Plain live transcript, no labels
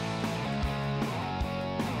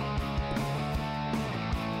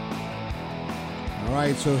All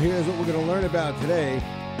right, so here's what we're going to learn about today.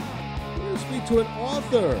 We're going to speak to an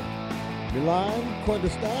author, Milan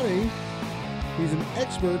Kordestani. He's an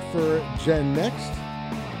expert for Gen Next.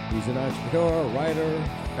 He's an entrepreneur, writer,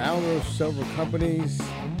 founder of several companies.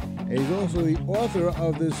 And he's also the author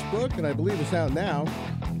of this book, and I believe it's out now,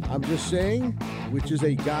 I'm Just Saying, which is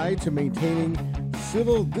a guide to maintaining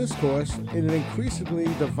civil discourse in an increasingly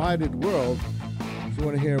divided world. If you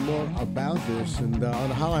want to hear more about this, and on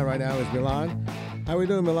the hotline right now is Milan. How are we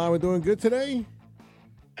doing, Milan? We're doing good today?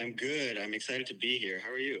 I'm good. I'm excited to be here.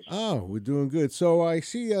 How are you? Oh, we're doing good. So I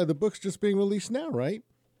see the book's just being released now, right?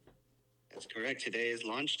 That's correct. Today is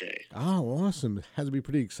launch day. Oh, awesome. It has to be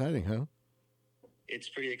pretty exciting, huh? It's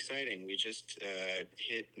pretty exciting. We just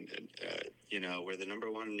hit, we're the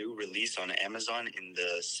number one new release on Amazon in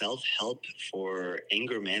the self-help for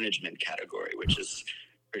anger management category, which is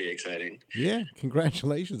pretty exciting. Yeah,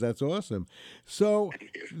 congratulations. That's awesome. So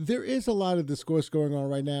there is a lot of discourse going on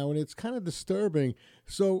right now, and it's kind of disturbing.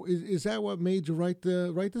 So is that what made you write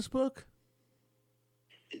this book?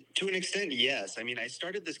 To an extent, yes. I mean, I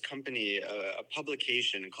started this company, a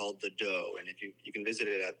publication called The Doe, and if you can visit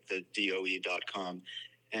it at thedoe.com.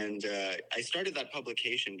 And I started that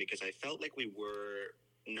publication because I felt like we were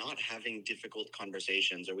not having difficult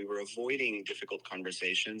conversations, or we were avoiding difficult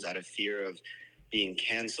conversations out of fear of being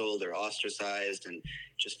canceled or ostracized, and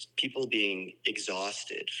just people being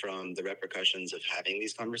exhausted from the repercussions of having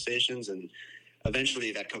these conversations. And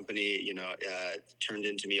eventually that company, turned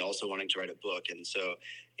into me also wanting to write a book. And so,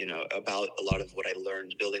 about a lot of what I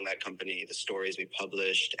learned building that company, the stories we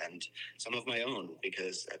published, and some of my own,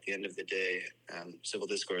 because at the end of the day, civil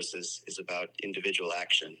discourse is about individual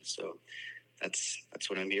action. So that's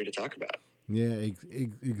what I'm here to talk about. Yeah,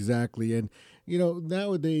 exactly. And,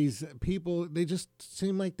 nowadays people, they just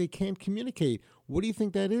seem like they can't communicate. What do you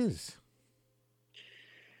think that is?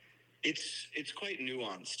 It's quite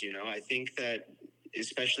nuanced, I think that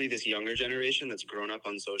especially this younger generation that's grown up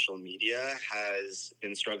on social media has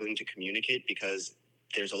been struggling to communicate because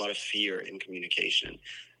there's a lot of fear in communication.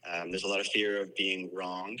 There's a lot of fear of being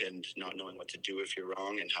wrong and not knowing what to do if you're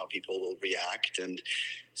wrong and how people will react. And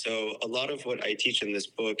so a lot of what I teach in this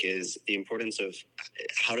book is the importance of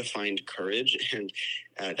how to find courage. And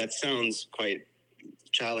that sounds quite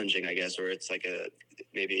challenging, I guess, or it's like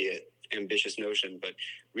maybe an ambitious notion, but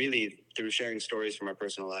really through sharing stories from our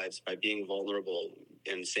personal lives, by being vulnerable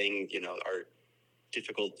and saying, our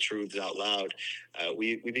difficult truths out loud,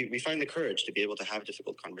 we find the courage to be able to have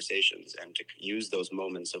difficult conversations and to use those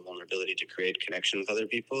moments of vulnerability to create connection with other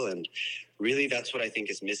people. And really, that's what I think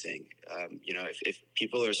is missing. If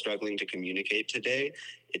people are struggling to communicate today,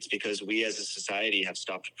 it's because we as a society have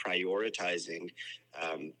stopped prioritizing,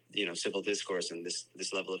 civil discourse and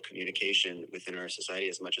this level of communication within our society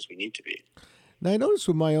as much as we need to be. Now, I noticed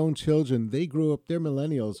with my own children, they're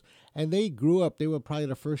millennials, and they were probably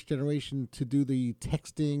the first generation to do the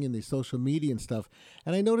texting and the social media and stuff.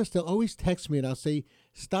 And I noticed they'll always text me, and I'll say,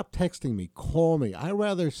 stop texting me, call me. I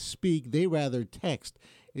rather speak, they rather text.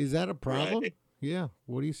 Is that a problem? Right. Yeah.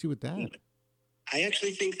 What do you see with that? I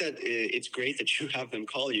actually think that it's great that you have them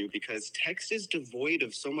call you, because text is devoid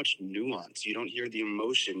of so much nuance. You don't hear the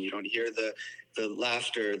emotion. You don't hear the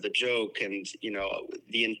laughter, the joke, and,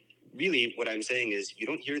 really what I'm saying is you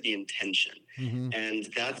don't hear the intention. Mm-hmm. And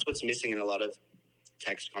that's what's missing in a lot of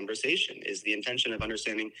text conversation, is the intention of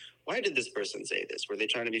understanding, why did this person say this? Were they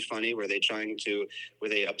trying to be funny? Were they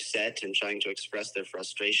upset and trying to express their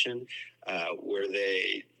frustration? Were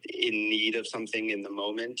they in need of something in the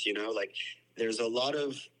moment? There's a lot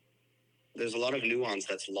of nuance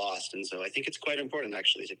that's lost. And so I think it's quite important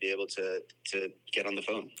actually to be able to get on the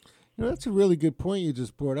phone. That's a really good point you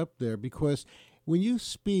just brought up there, because when you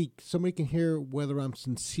speak, somebody can hear whether I'm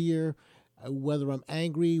sincere, whether I'm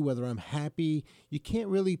angry, whether I'm happy. You can't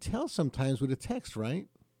really tell sometimes with a text, right?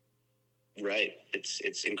 Right.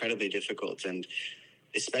 It's incredibly difficult, and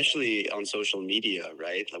especially on social media,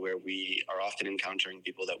 right, where we are often encountering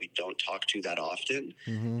people that we don't talk to that often.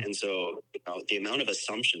 Mm-hmm. And so the amount of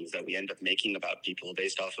assumptions that we end up making about people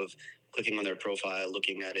based off of clicking on their profile,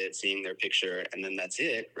 looking at it, seeing their picture, and then that's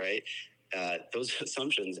it, right? Those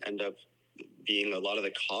assumptions end up being a lot of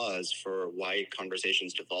the cause for why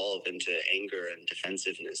conversations devolve into anger and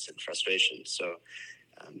defensiveness and frustration. So,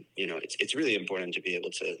 it's really important to be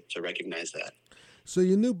able to recognize that. So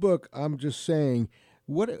your new book, I'm Just Saying,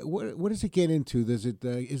 what does it get into? Is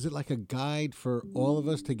it like a guide for all of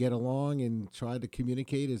us to get along and try to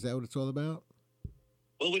communicate? Is that what it's all about?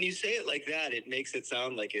 Well, when you say it like that, it makes it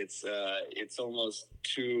sound like it's almost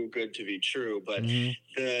too good to be true. But mm-hmm.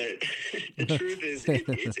 the truth is,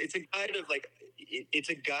 it's a guide of, like, it's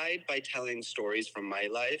a guide by telling stories from my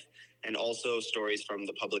life and also stories from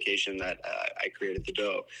the publication that I created, The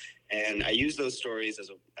Dough. And I use those stories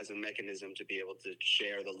as a mechanism to be able to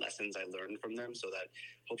share the lessons I learned from them, so that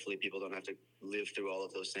hopefully people don't have to live through all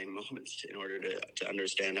of those same moments in order to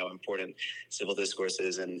understand how important civil discourse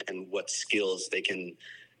is, and what skills they can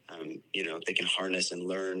they can harness and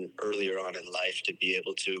learn earlier on in life to be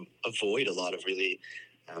able to avoid a lot of really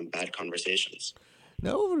bad conversations.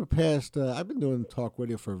 Now, over the past, I've been doing talk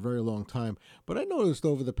radio for a very long time, but I noticed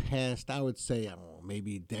over the past, I would say, I don't know,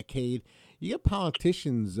 maybe a decade, you get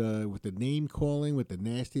politicians with the name calling, with the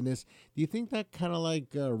nastiness. Do you think that kind of like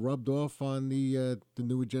rubbed off on the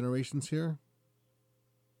newer generations here?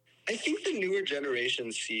 I think the newer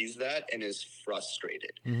generation sees that and is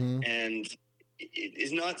frustrated, Mm-hmm. and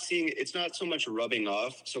is not seeing. It's not so much rubbing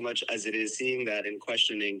off so much as it is seeing that and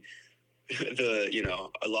questioning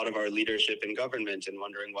a lot of our leadership in government, and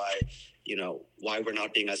wondering why we're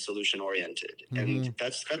not being as solution oriented. Mm-hmm.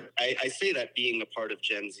 And I say that being a part of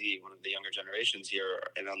Gen Z, one of the younger generations here,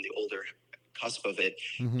 and on the older cusp of it,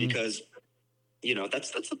 Mm-hmm. because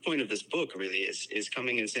that's the point of this book, really, is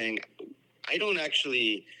coming and saying, I don't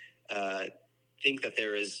actually think that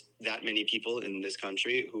there is that many people in this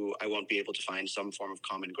country who I won't be able to find some form of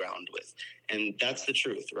common ground with. And that's the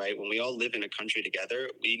truth, right? When we all live in a country together,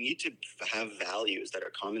 we need to have values that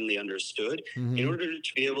are commonly understood Mm-hmm. in order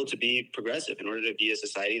to be able to be progressive, in order to be a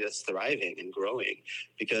society that's thriving and growing.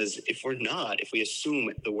 Because if we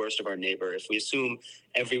assume the worst of our neighbor, if we assume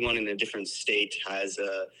everyone in a different state has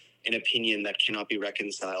an opinion that cannot be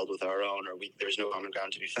reconciled with our own, or there's no common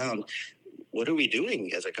ground to be found, what are we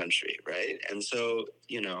doing as a country, right? And so,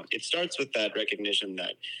 it starts with that recognition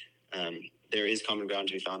that there is common ground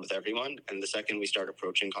to be found with everyone. And the second we start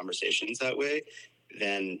approaching conversations that way,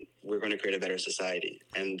 then we're going to create a better society.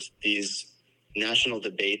 And these national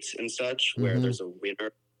debates and such, where Mm-hmm. there's a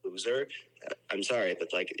winner, loser, I'm sorry, but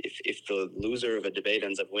like if the loser of a debate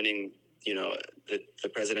ends up winning, the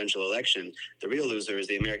presidential election, the real loser is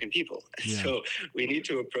the American people. Yeah. So we need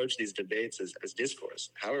to approach these debates as discourse.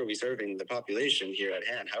 How are we serving the population here at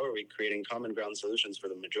hand? How are we creating common ground solutions for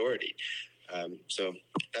the majority? So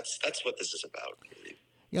that's what this is about, really.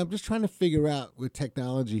 Yeah, I'm just trying to figure out with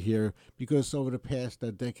technology here, because over the past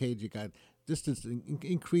decade, you got just this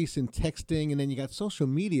increase in texting, and then you got social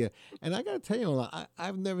media. And I got to tell you,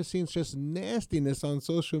 I've never seen such nastiness on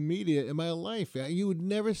social media in my life. You would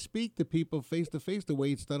never speak to people face to face the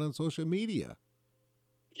way it's done on social media.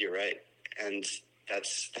 You're right, and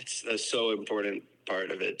that's the so important part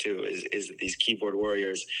of it too. Is these keyboard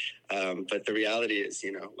warriors, but the reality is,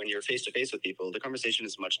 when you're face to face with people, the conversation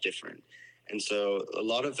is much different. And so a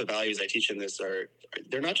lot of the values I teach in this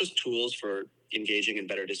they're not just tools for engaging in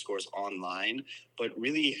better discourse online, but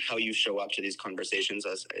really how you show up to these conversations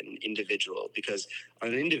as an individual. Because on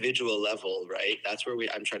an individual level, right, that's where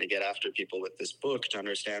I'm trying to get after people with this book, to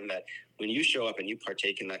understand that when you show up and you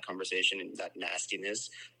partake in that conversation, in that nastiness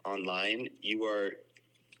online, you are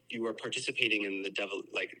participating in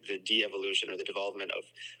the de-evolution or the development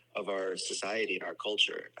of our society and our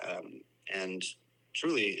culture. And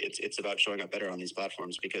truly, it's about showing up better on these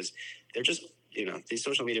platforms, because they're just, these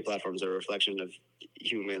social media platforms are a reflection of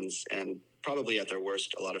humans, and probably at their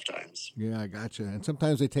worst a lot of times. Yeah, I gotcha. And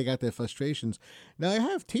sometimes they take out their frustrations. Now, I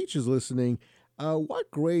have teachers listening. What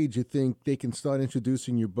grade do you think they can start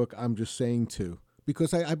introducing your book, I'm Just Saying, to?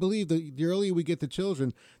 Because I believe the earlier we get the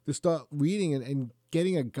children to start reading and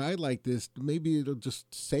getting a guide like this, maybe it'll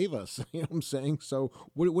just save us. You know what I'm saying? So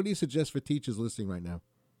what do you suggest for teachers listening right now?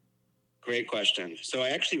 Great question. So I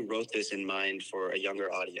actually wrote this in mind for a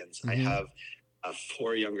younger audience. Mm-hmm. I have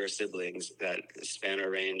 4 younger siblings that span a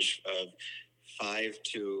range of 5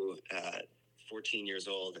 to 14 years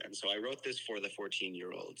old. And so I wrote this for the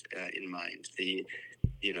 14-year-old in mind. The,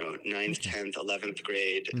 9th, 10th, 11th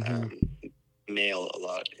grade male a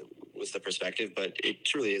lot was the perspective, but it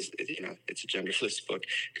truly is, it's a genderless book,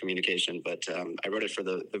 communication. But I wrote it for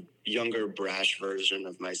the younger, brash version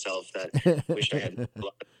of myself that wished I had a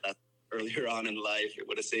lot of that earlier on in life. It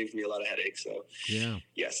would have saved me a lot of headaches. So, yeah.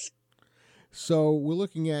 Yes. So we're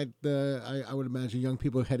looking at, I would imagine, young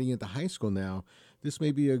people heading into high school now. This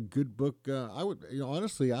may be a good book. I would,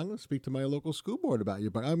 honestly, I'm going to speak to my local school board about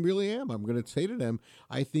you, but I really am. I'm going to say to them,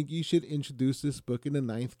 I think you should introduce this book in the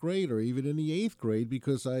 9th grade or even in the 8th grade,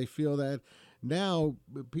 because I feel that now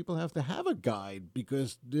people have to have a guide,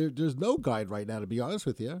 because there's no guide right now, to be honest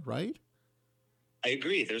with you, right? I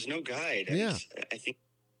agree. There's no guide. Yeah. And I think,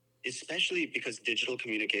 especially because digital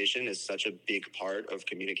communication is such a big part of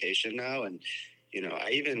communication now. And, I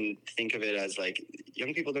even think of it as like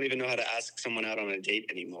young people don't even know how to ask someone out on a date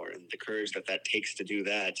anymore, and the courage that takes to do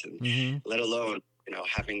that, and let alone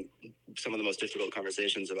having some of the most difficult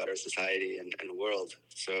conversations about our society and world.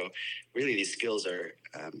 So really these skills are,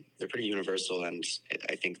 they're pretty universal, and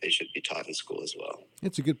I think they should be taught in school as well.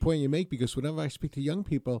 It's a good point you make, because whenever I speak to young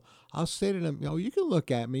people, I'll say to them, you can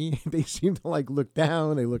look at me. They seem to look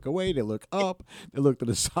down, they look away, they look up, they look to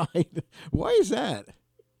the side. Why is that?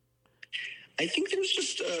 I think there's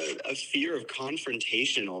just a fear of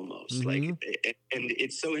confrontation almost. And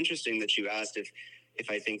it's so interesting that you asked if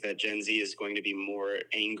I think that Gen Z is going to be more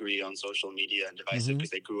angry on social media and divisive because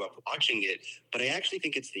they grew up watching it. But I actually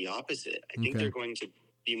think it's the opposite. I think they're going to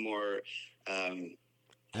be more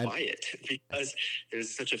quiet because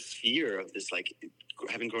there's such a fear of this,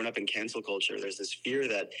 having grown up in cancel culture, there's this fear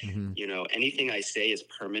that, anything I say is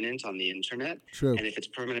permanent on the internet. True. And if it's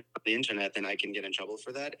permanent on the internet, then I can get in trouble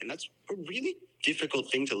for that. And that's a really difficult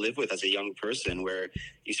thing to live with as a young person, where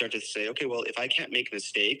you start to say, okay, well, if I can't make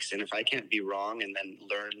mistakes and if I can't be wrong and then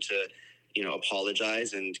learn to,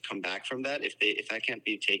 apologize and come back from that, if I can't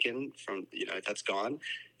be taken from, if that's gone,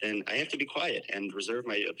 then I have to be quiet and reserve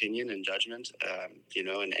my opinion and judgment,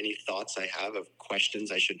 and any thoughts I have of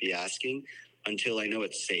questions I should be asking until I know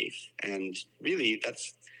it's safe. And really,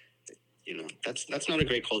 that's not a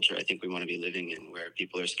great culture I think we want to be living in, where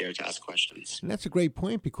people are scared to ask questions. And that's a great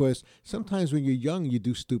point, because sometimes when you're young, you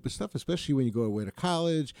do stupid stuff, especially when you go away to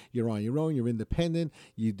college, you're on your own, you're independent,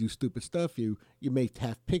 you do stupid stuff, you may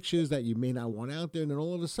have pictures that you may not want out there, and then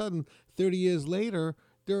all of a sudden, 30 years later,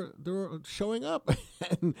 they're showing up,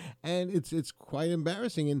 and it's quite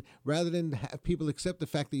embarrassing. And rather than have people accept the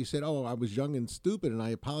fact that you said, "Oh, I was young and stupid, and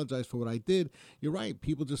I apologize for what I did," you're right.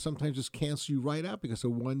 People just sometimes just cancel you right out because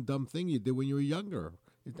of one dumb thing you did when you were younger.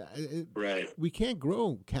 Right. We can't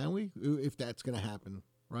grow, can we? If that's going to happen,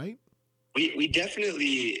 right? We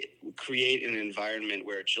definitely create an environment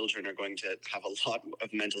where children are going to have a lot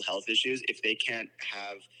of mental health issues if they can't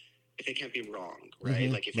be wrong,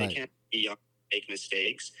 right? If they can't be young, make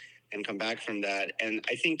mistakes and come back from that. And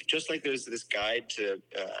I think just like there's this guide to,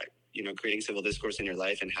 creating civil discourse in your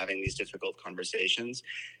life and having these difficult conversations,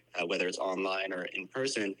 whether it's online or in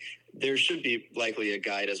person, there should be likely a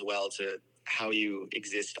guide as well to how you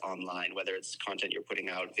exist online, whether it's content you're putting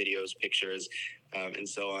out, videos, pictures, and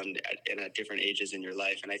so on, and at different ages in your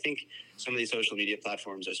life. And I think some of these social media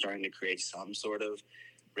platforms are starting to create some sort of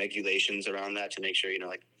regulations around that to make sure,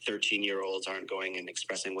 13-year-olds aren't going and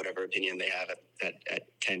expressing whatever opinion they have at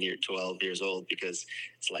 10 or 12 years old, because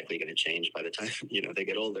it's likely going to change by the time, they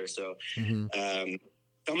get older. So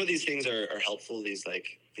some of these things are helpful, these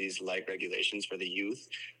light regulations for the youth.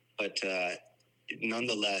 But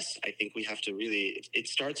nonetheless, I think we have to really, it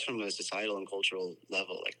starts from a societal and cultural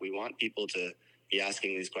level. We want people to be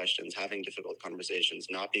asking these questions, having difficult conversations,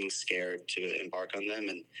 not being scared to embark on them,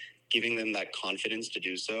 and giving them that confidence to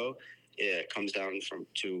do so. It comes down from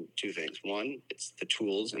two things. One, it's the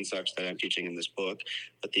tools and such that I'm teaching in this book.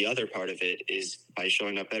 But the other part of it is by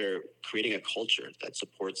showing up better, creating a culture that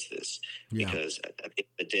supports this. Yeah. Because at the end of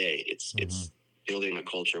the day, it's building a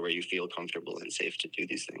culture where you feel comfortable and safe to do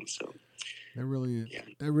these things. So that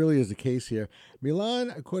really is the case here. Milan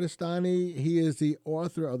Kordestani, he is the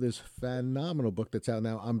author of this phenomenal book that's out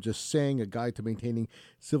now, I'm Just Saying, A Guide to Maintaining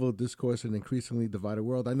Civil Discourse in an Increasingly Divided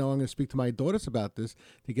World. I know I'm going to speak to my daughters about this,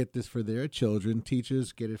 to get this for their children.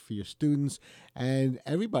 Teachers, get it for your students, and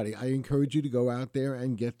everybody. I encourage you to go out there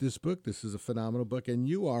and get this book. This is a phenomenal book, and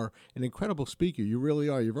you are an incredible speaker. You really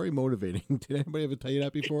are. You're very motivating. Did anybody ever tell you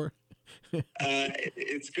that before?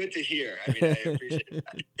 It's good to hear. I mean, I appreciate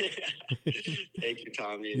that. Thank you,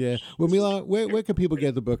 Tommy. Yeah. Well, Milan, where can people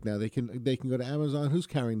get the book now? They can go to Amazon. Who's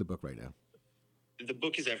carrying the book right now? The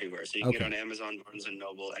book is everywhere, so you can get on Amazon, Barnes &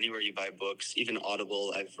 Noble, anywhere you buy books, even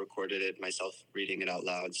Audible. I've recorded it myself, reading it out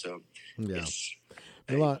loud. So, yes.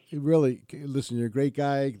 Milan, really, listen, you're a great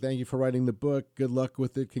guy. Thank you for writing the book. Good luck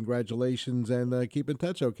with it. Congratulations, and keep in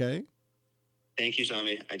touch, okay? Thank you,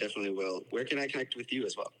 Tommy. I definitely will. Where can I connect with you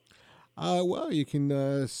as well? Well, you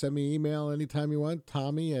can send me an email anytime you want,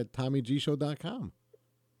 Tommy@TommyGShow.com.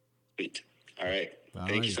 Sweet. All right.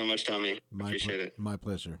 Thank you so much, Tommy. Appreciate it. My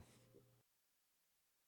pleasure.